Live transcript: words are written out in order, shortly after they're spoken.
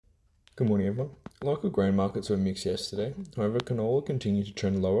Good morning, everyone. Local grain markets were mixed yesterday. However, canola continued to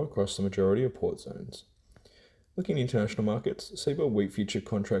trend lower across the majority of port zones. Looking at international markets, seaborne wheat future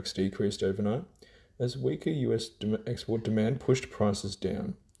contracts decreased overnight as weaker US export demand pushed prices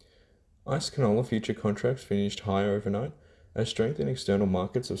down. ICE canola future contracts finished higher overnight as strength in external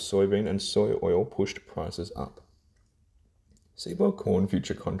markets of soybean and soy oil pushed prices up. Seaborne corn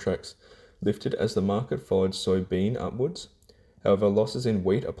future contracts lifted as the market followed soybean upwards. However, losses in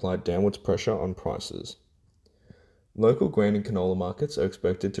wheat applied downwards pressure on prices. Local grain and canola markets are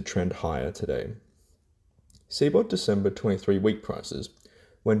expected to trend higher today. CBOT December 23 wheat prices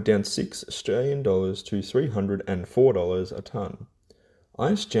went down $6 to $304 a tonne.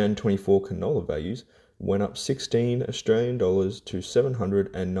 ICE Jan 24 canola values went up $16 to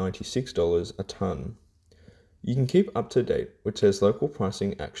 $796 a tonne. You can keep up to date with today's local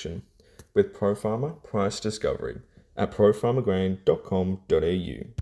pricing action with ProFarmer Price Discovery at profarmergrain.com.au.